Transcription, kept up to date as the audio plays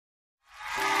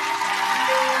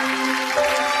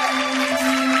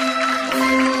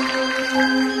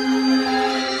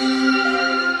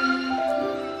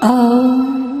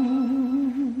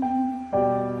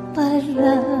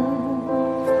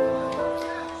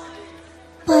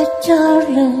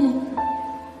darling,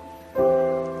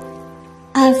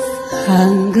 I've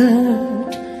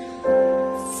hungered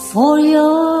for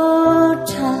your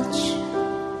touch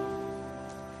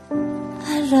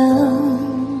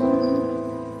alone,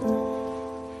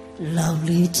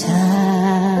 lovely time.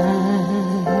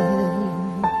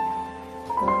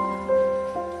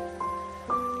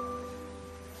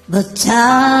 But time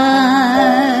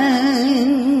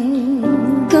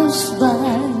goes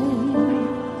by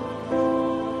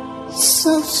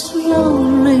so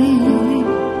slowly,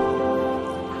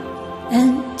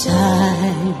 and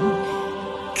time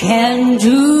can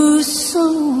do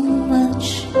so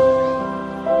much.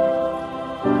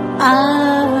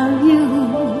 Are you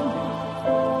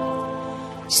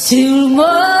still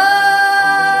mine?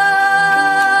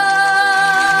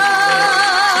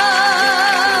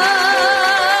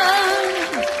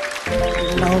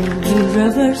 Lonely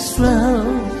rivers flow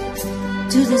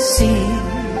to the sea,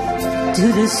 to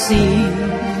the sea,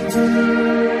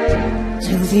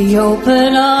 to the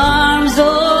open arms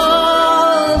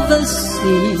of the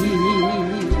sea.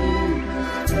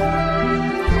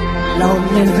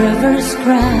 Lonely rivers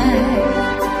cry,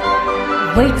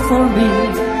 wait for me,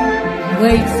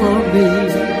 wait for me.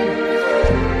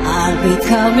 I'll be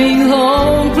coming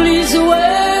home, please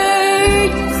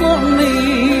wait for me.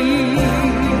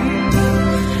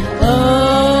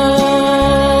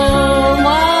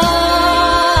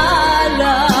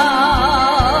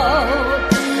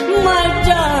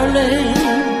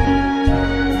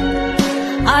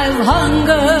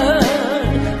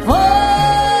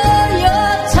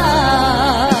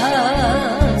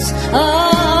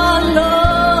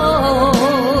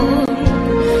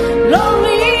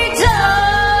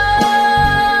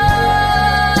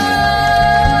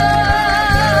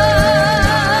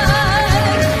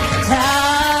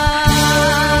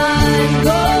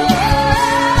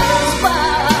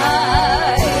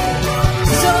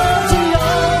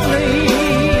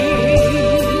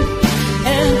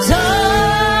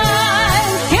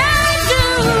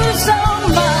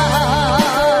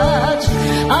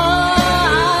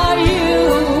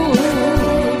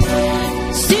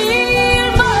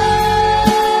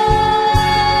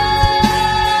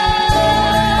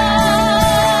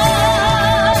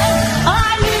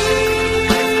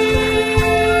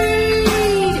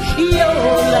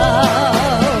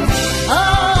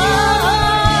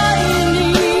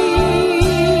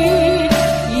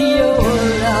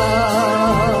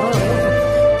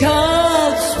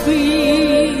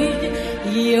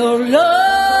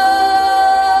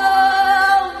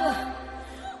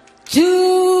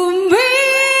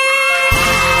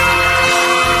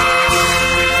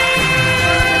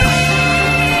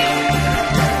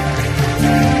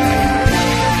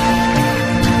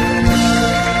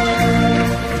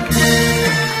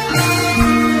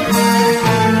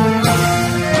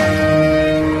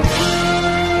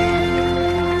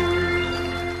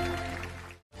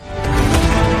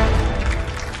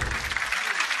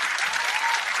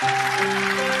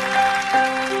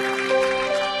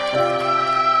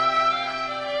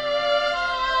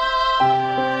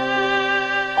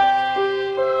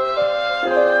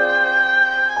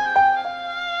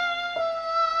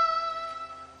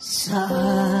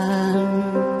 Saan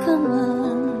ka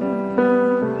man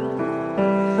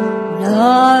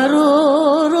naroroon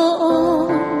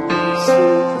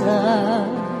sinta,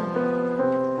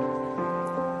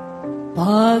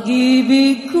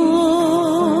 pag-ibig ko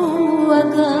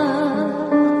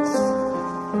wagas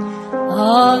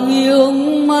ang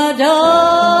iyong madarama.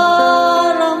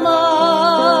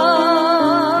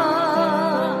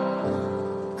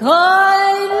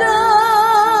 Kailan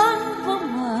pa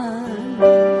man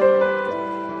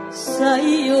sa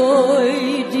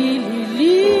iyo'y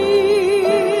dililimo,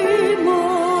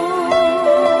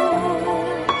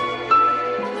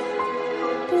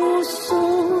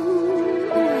 pusong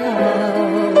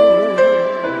araw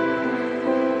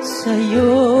sa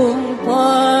iyong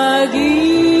pag-iro.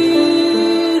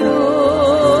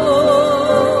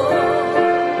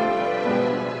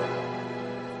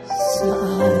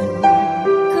 Saan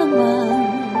ka man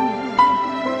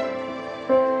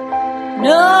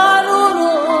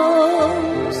naroroon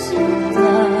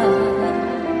sinta,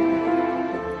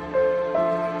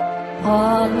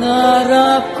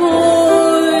 pangarap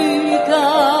ko'y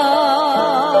ikaw,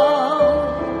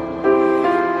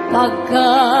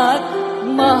 pagkat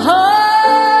mahal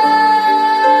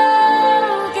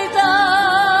kita.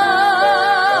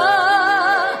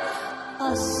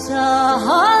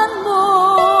 Asahan mo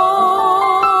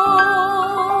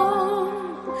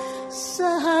sa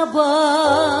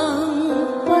habang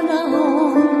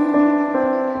panahon,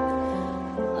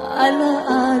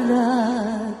 alaala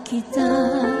kita.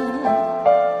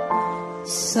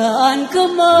 Saan ka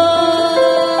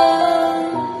man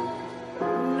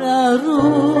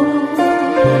naroon,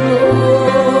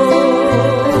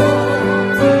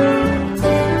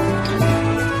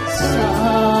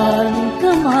 saan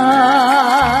ka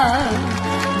man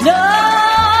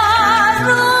naroon,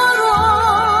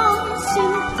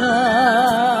 sinta,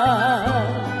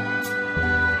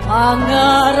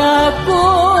 pangarap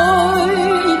ko'y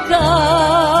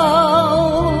ikaw,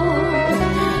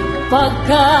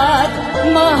 pagkat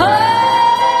mahal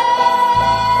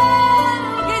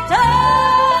kita.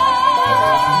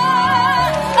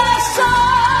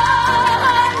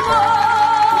 Asahan mo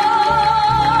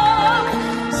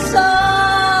sa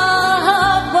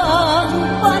habang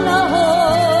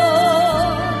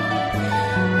panahon,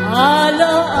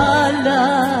 alaala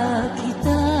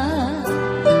kita,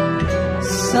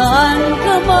 saan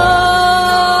ka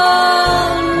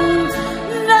man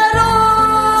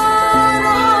naroon.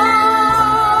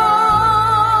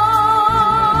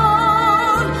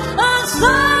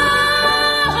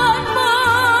 Asahan mo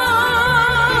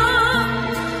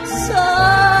sa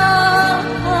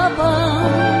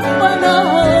habang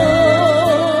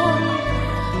panahon,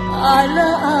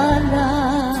 alaala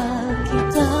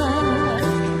kita,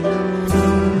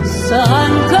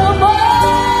 saan ka man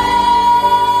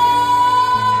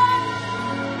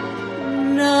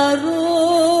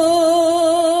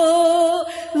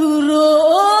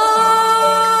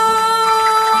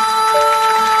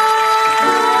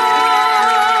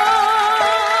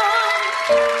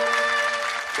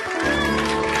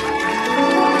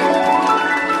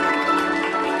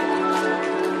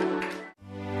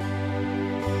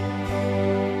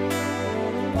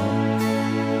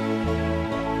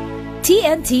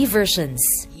TNT versions.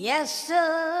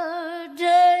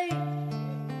 Yesterday,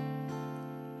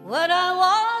 when I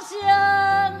was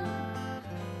young,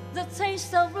 the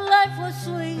taste of life was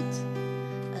sweet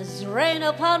as rain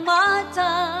upon my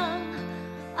tongue.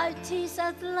 I teased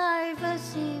at life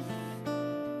as if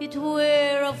it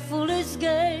were a foolish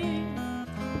game,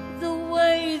 the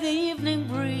way the evening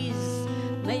breeze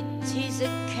may tease a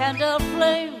candle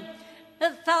flame.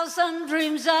 1,000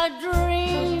 dreams I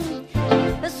dreamed,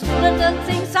 the splendid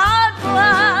things I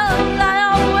planned, I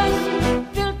always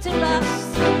built to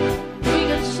last.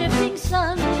 Big and shifting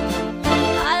sun,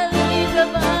 I leave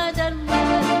behind and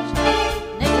watch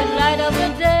naked light of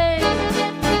the day,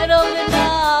 and only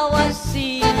now I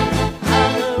see how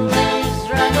the rains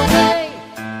ran away.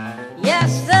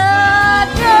 Yesterday,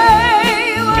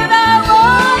 when I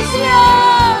was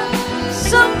young,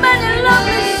 so many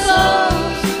lovely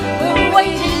souls were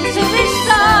waiting to be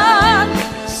sung.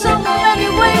 So many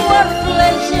wayward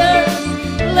pleasures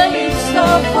lay in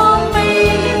store for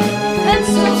me, and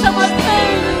soon so much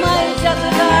pain my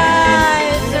shattered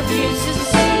eyes refused to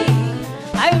see.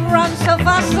 I run so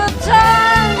fast the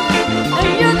time,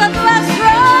 and you got last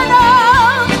run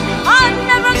on. I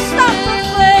never stop to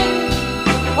think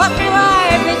what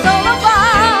life is all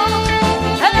about,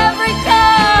 and every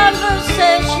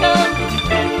conversation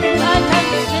I can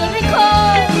still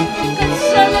recall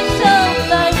concerning some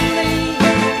like me.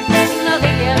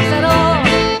 Nothing else at all.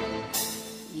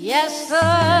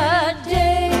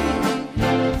 Yesterday,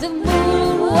 the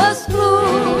moon was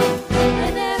blue,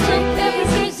 and every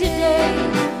crazy day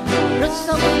brought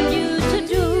something new to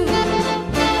do.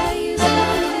 I used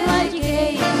to write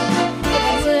games,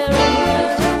 there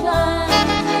was a plan.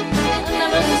 I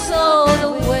never saw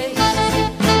the waste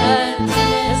and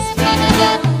tears falling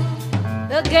down.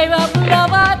 The game of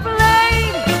love I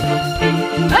played,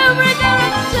 every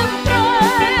direction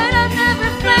tried, and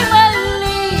every flame I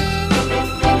lit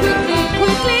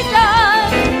quickly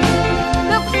died.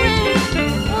 The flame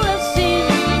would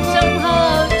seem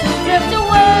somehow to drift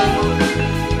away,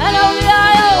 and only I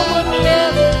would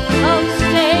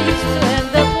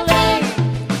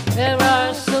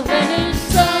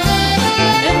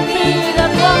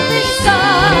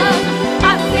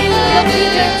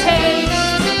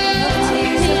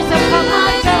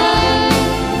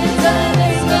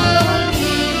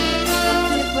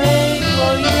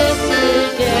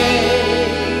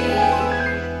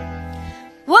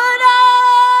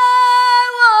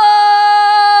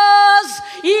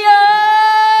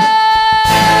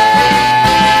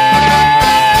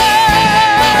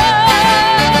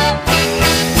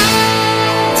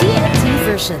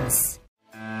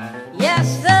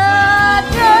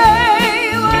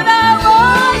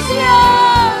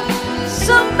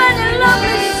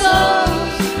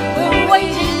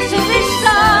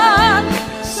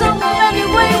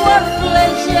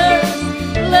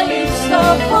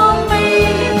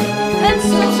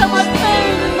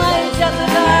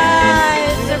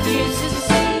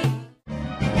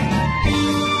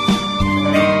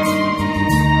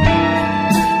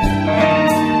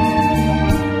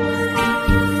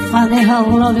how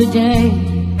another day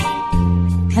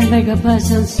can make a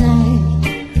person say,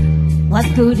 what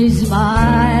good is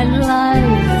my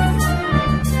life?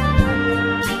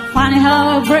 Funny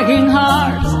how a breaking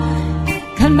heart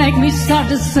can make me start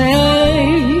to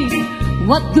say,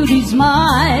 what good is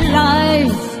my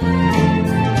life?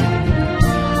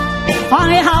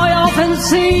 Funny how I often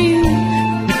seem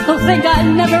to think I'd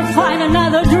never find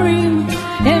another dream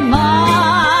in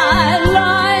my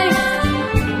life.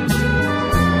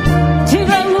 Till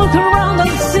I look around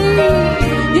and see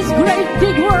this great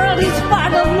big world is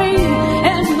part of me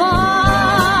and my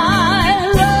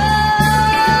life.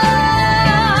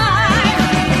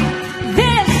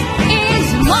 This is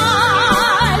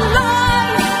my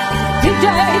life.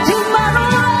 Today,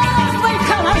 tomorrow, may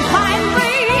come and find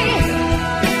me.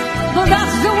 But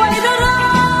that's the way that I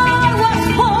was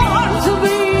born to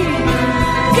be.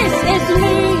 This is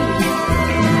me.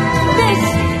 This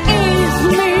is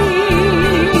me.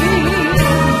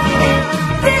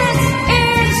 This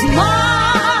is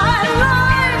my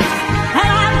life,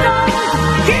 and I don't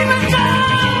give a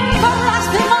damn for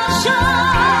lost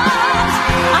emotions.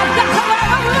 I've got to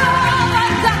have a love,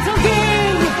 I've got to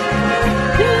give.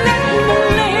 Let me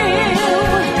live,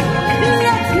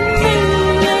 let me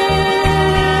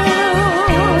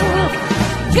live.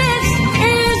 This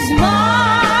is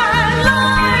my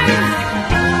life.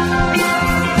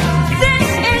 This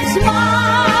is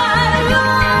my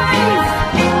life.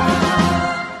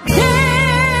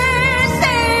 This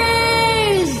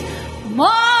is my life.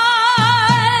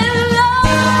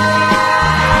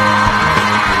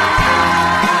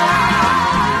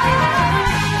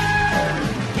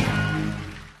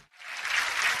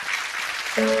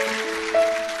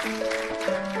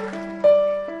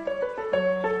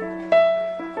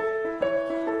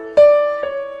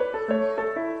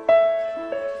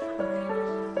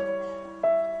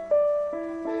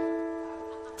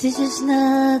 This is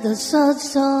not a sad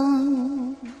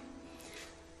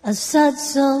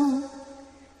song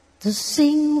to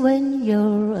sing when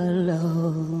you're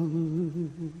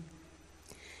alone.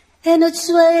 And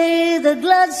it's way the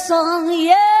glad song,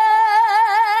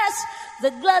 yes, the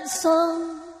glad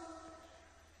song,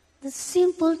 the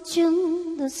simple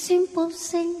tune, the simple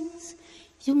things,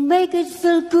 you make it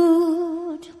feel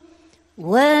good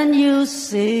when you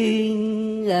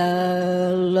sing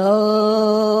alone.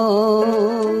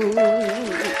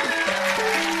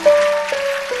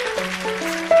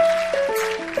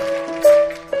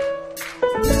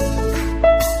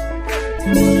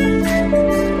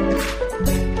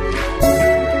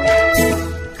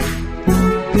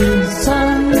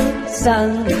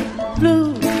 Sun,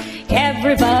 blue,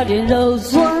 everybody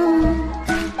knows one.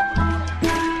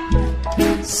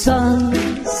 Sun,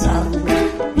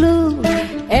 blue,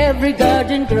 every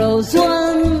garden grows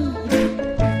one.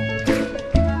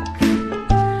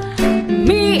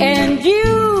 Me and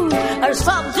you are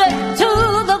subject to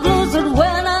the blues and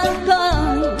when I'm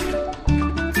gone.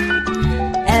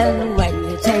 And when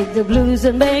you take the blues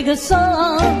and make a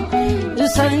song, you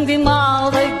sing them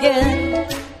out again.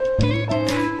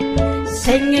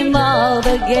 Sing him out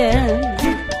again.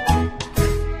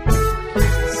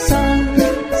 Sun,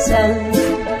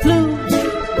 blue,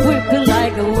 weeping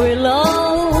like a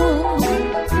willow.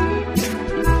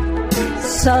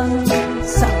 Sun,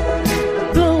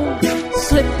 blue,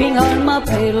 slipping on my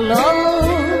pillow.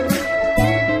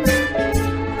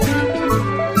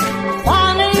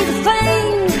 Funny thing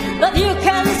that you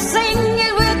can sing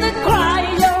it with the cry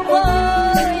in your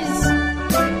voice.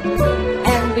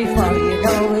 And before you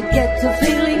know it, get to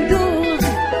feeling good,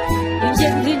 you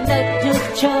gently let your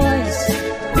choice.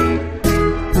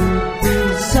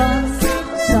 Sun,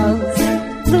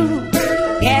 blue,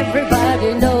 everybody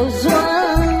knows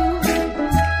one.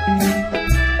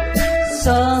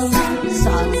 Sun,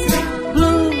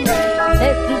 blue,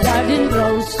 let the garden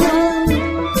grows one.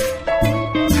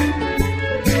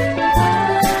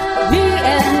 Me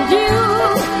and you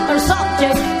are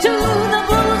subject to the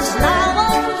blues now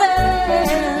and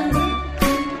then.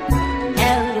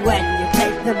 And when you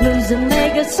take the blues and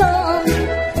make a song,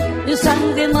 you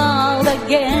sing them out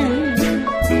again.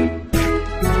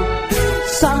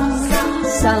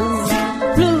 Sun,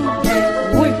 blue,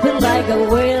 weeping like a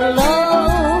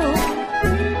willow.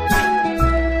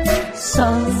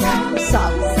 Sun,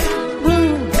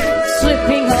 blue,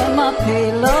 slipping on my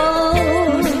pillow.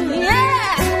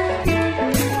 Yeah!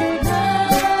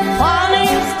 Funny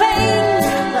thing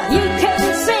that you can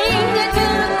sing it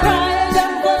in a cry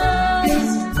of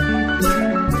voice.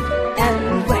 And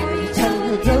when you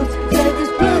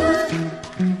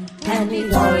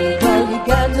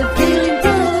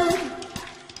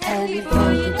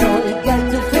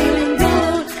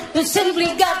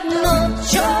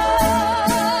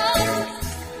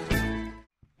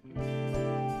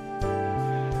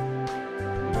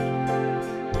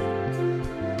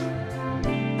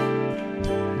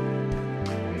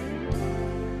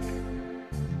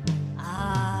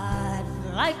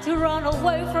like to run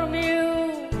away from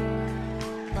you,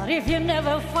 but if you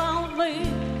never found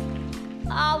me,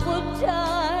 I would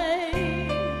die.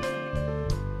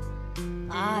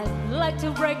 I'd like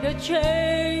to break the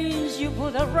chains you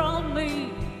put around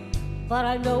me, but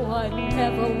I know I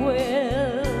never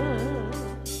will.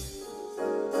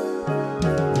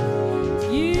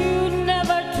 You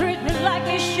never treat me like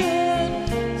you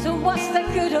should, so what's the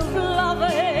good of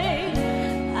loving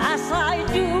as I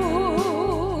do?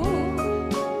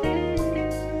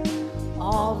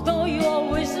 Although you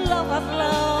always love and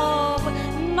love,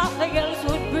 nothing else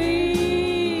would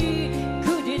be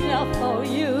good enough for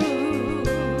you.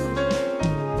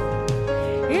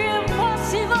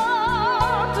 Impossible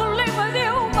to live with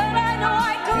you, but I know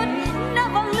I could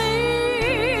never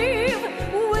live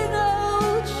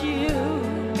without you.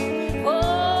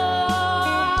 Oh,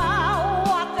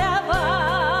 whatever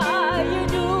you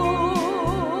do,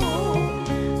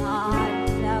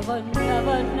 I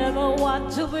never want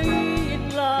to be in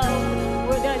love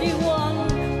with anyone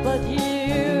but you.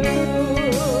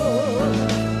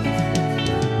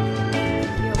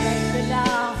 You made me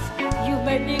laugh, you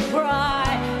made me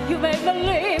cry, you made me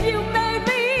live, you made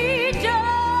me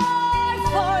die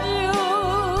for you.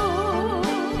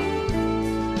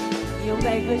 You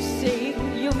made me sing,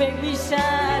 you made me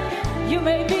sad, you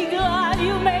made me glad,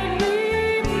 you made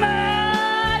me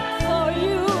mad for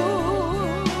you.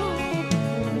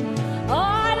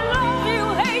 I love you,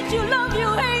 hate you,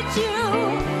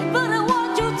 but I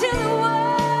want you till the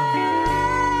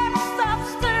world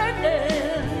stops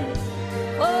turning.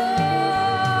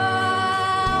 Oh,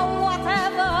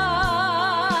 whatever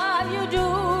you do,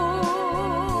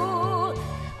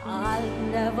 I'll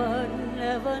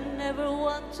never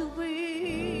want to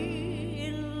be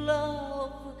in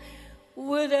love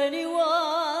with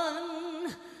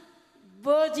anyone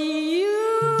but you.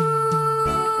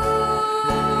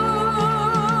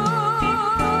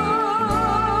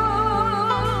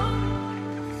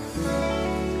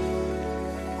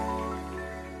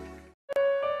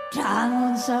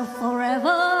 Diamonds are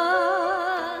forever.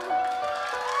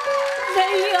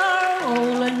 They are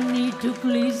all I need to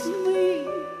please me.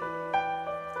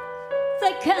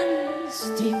 They can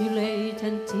stimulate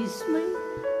and tease me.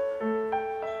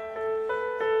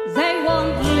 They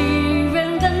won't leave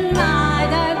in the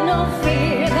night. I've no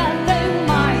fear that they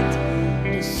might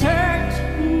desert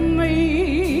me.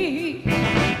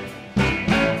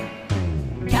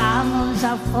 Diamonds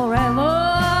are forever.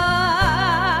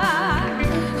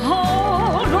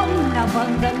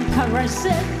 Abundant caress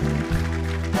it,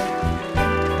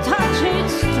 touch it,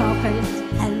 stroke it,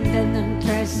 and then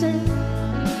undress it.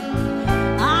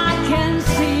 I can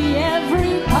see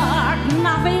every part,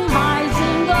 nothing hides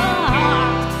in the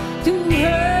heart to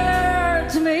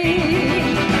hurt me.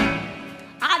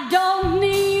 I don't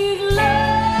need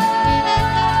love,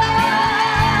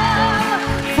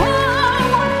 for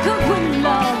what could we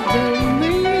love do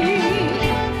me?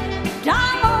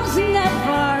 Diamonds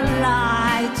never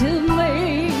lie to me.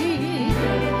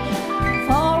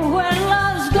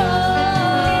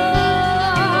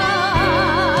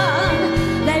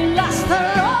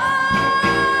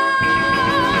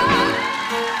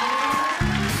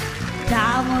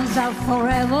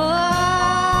 Forever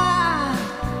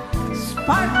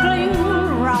sparkling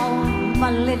round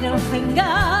my little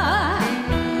finger,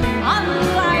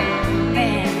 unlike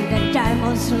men, the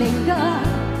diamonds linger.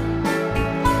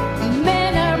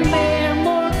 Men are mere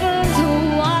mortals who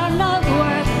are not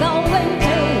worth going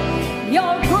to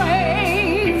your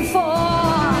grave for.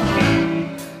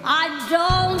 I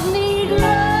don't need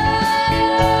love,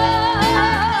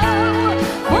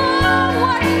 oh,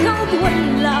 what could we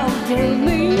love to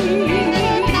me?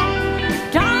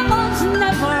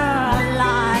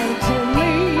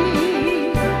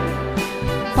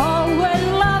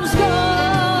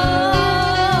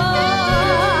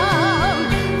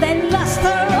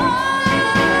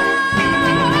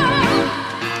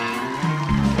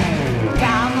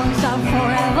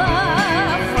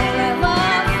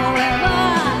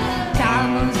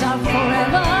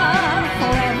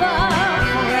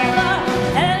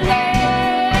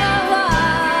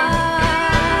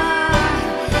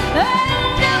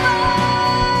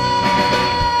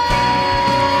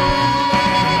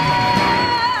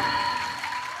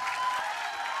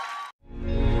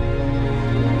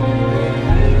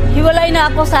 Hiwalay na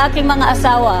ako sa aking mga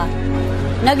asawa.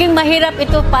 Naging mahirap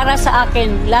ito para sa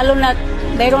akin, lalo na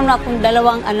mayroon akong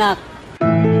 2 anak.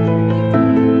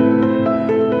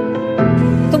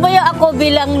 Tumaya ako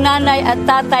bilang nanay at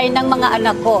tatay ng mga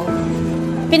anak ko.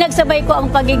 Pinagsabay ko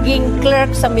ang pagiging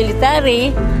clerk sa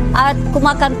military at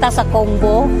kumakanta sa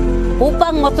combo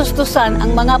upang matustusan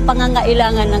ang mga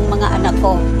pangangailangan ng mga anak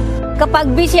ko.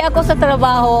 Kapag busy ako sa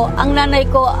trabaho, ang nanay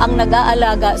ko ang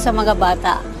nag-aalaga sa mga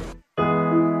bata.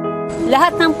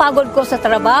 Lahat ng pagod ko sa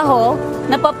trabaho,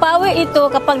 napapawi ito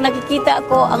kapag nakikita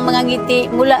ko ang mga ngiti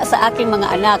mula sa aking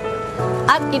mga anak.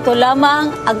 At ito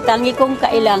lamang ang tangi kong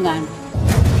kailangan.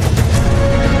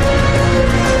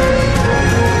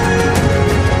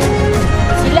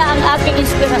 Sila ang aking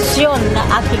inspirasyon na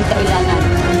aking kailangan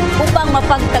upang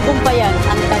mapagtagumpayan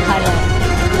ang tanghalan.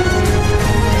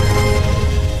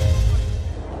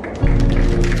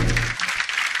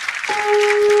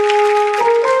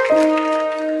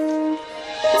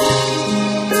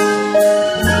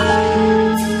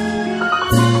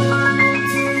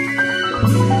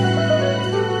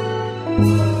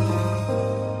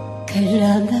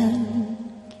 Kailangan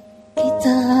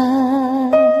kita.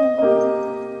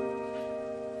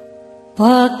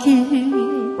 Bakit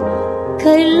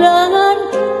kailangan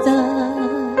kita?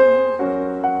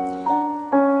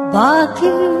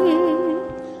 Bakit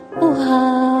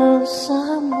uhaw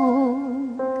sa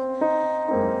hamog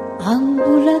ang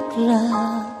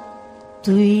bulaklak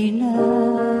tuwi na?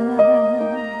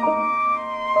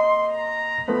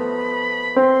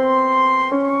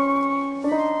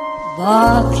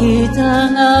 Bakit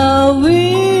ang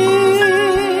awit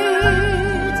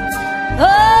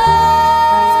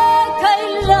ay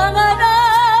kailangan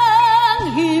ng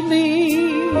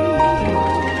himig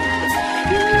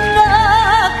na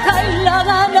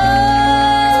kailangan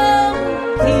ng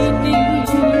tinig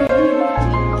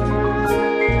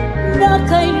na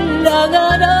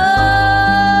kailangan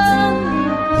ng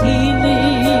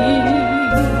tinig?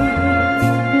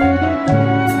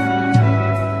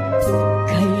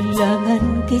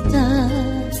 Kailangan kita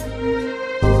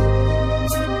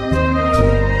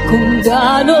kung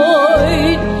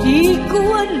gaano'y di ko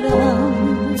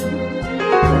alam,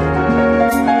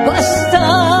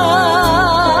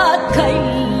 basta't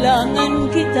kailangan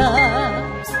kita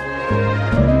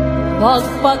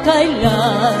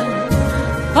magpakailan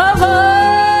habang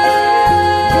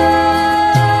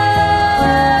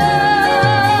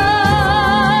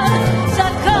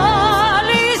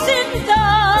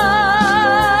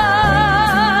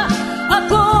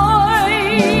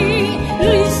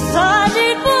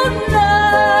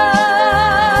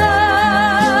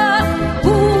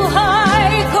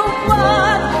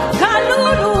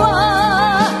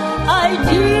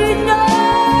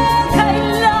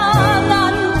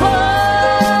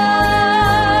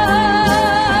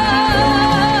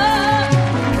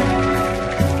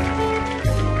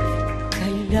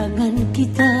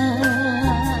kita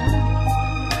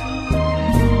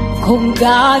kung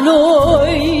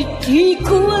gaano'y di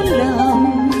ko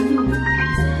alam,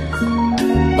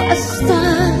 basta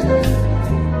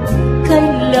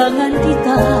kailangan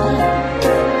kita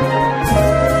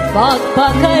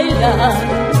magpakailan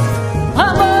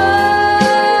habang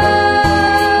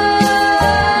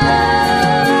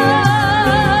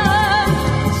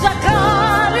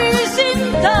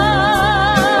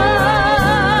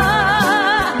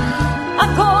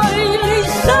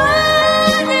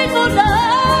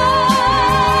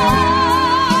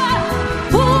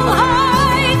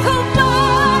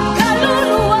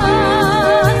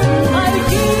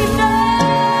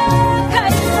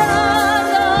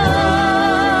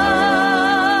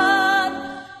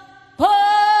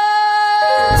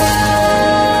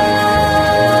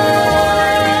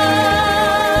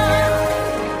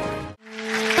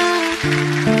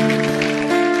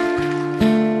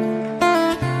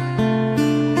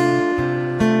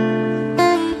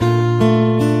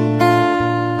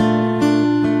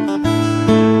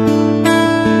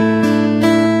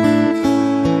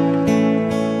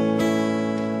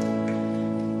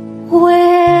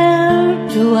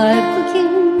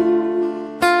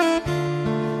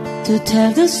to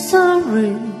tell the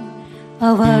story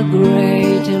of our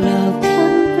great love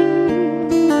campaign,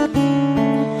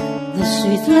 the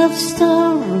sweet love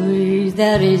story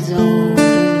that is older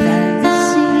than the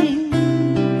sea,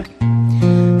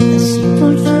 the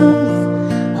simple truth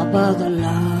about the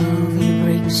love he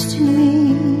brings to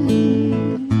me.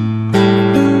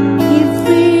 He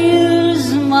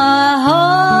fills my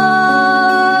heart,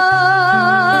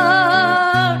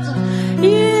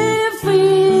 he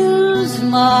fills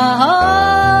my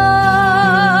heart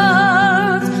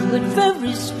with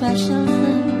very special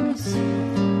things,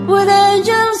 with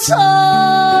angel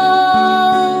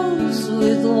songs,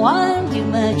 with wild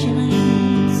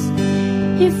imaginings.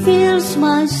 He fills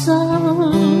my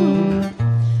soul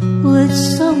with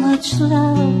so much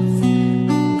love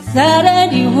that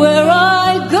anywhere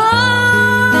I go,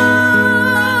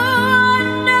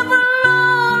 I'm never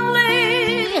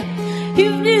lonely.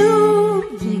 If you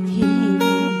the king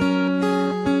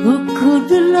who could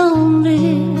be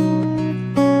lonely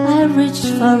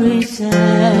search for reason,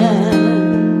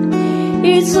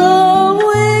 it's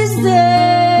always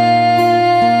there.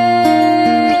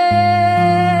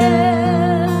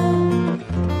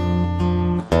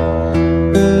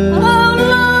 How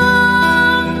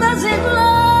long does it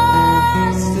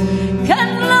last? Can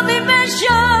love be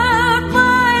measured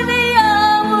by the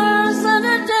hours and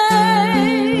a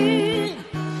day?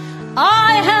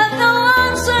 I have no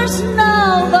answers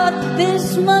now, but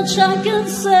this much I can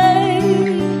say.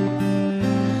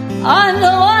 I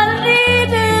know I lead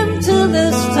him to the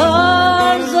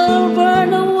stars or burn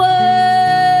away,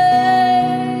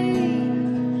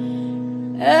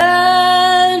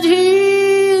 and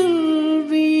he'll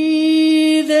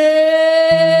be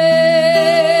there,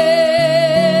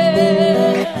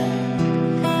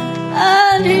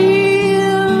 and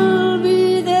he'll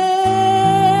be there,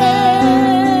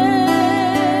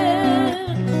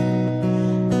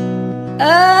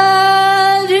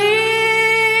 and he'll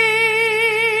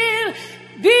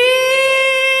be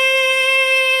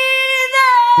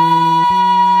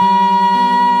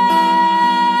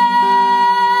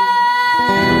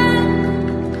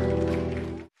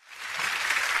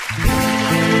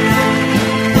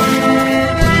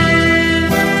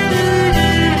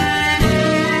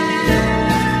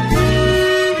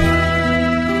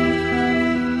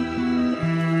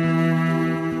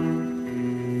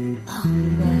ang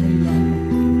bayan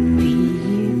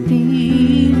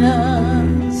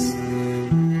Pilipinas,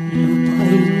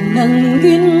 lupay ng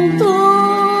gintot,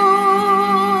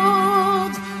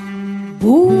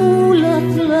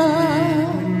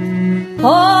 bulaklak,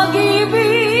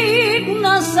 pag-ibig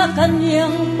na sa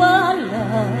kanyang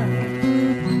palad,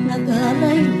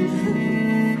 nag-alaylo,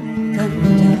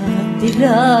 ganda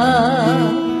tila,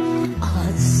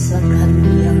 at sa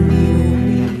kanyang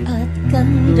lumi at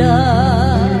ganda,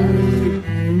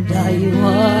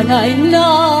 daywan ay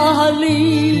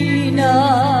nahalina.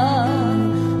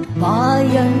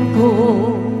 Bayan ko,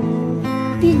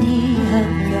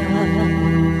 pinihan ka,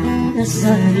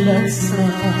 nasanlat sa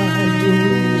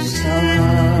dusa.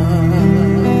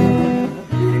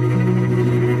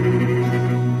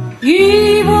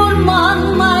 Ibon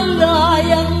man may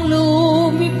layang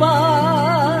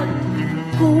lumipad,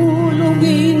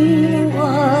 kulungin mo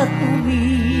at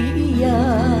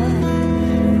umiiyak.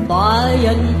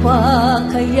 Bayan pa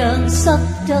kayang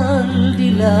sakdal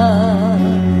nila,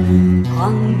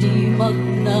 ang di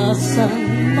magnasang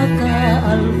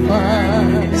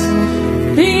makaalpas.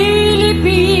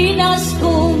 Pilipinas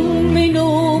kong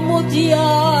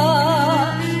minumutya,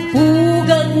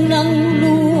 hugad ng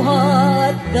luha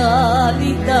at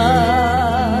dalita,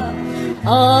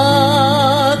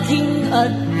 aking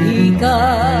adhika,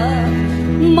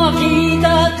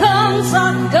 makita kang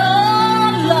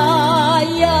sakalaya.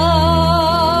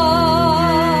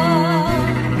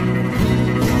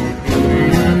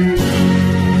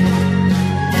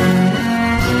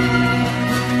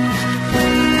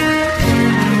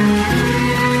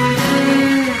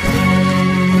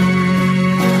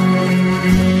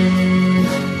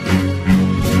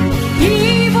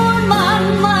 Ibon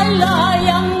man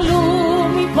malayang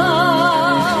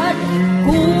lumipad,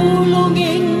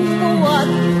 kulungin mo at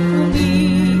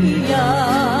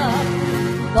umiiyak.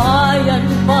 Bayan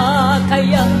pa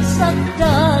kayang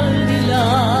sakdal nila,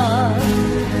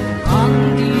 ang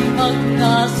di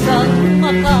magnasang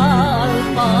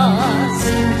makalpas.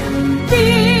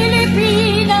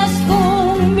 Pilipinas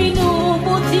kong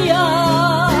minumutya,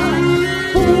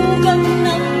 hugad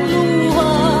ng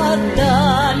luha at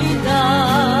dalita,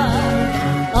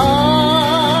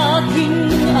 aking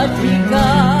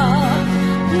adhika,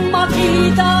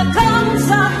 makita kang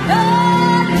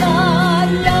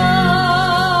sakalaya.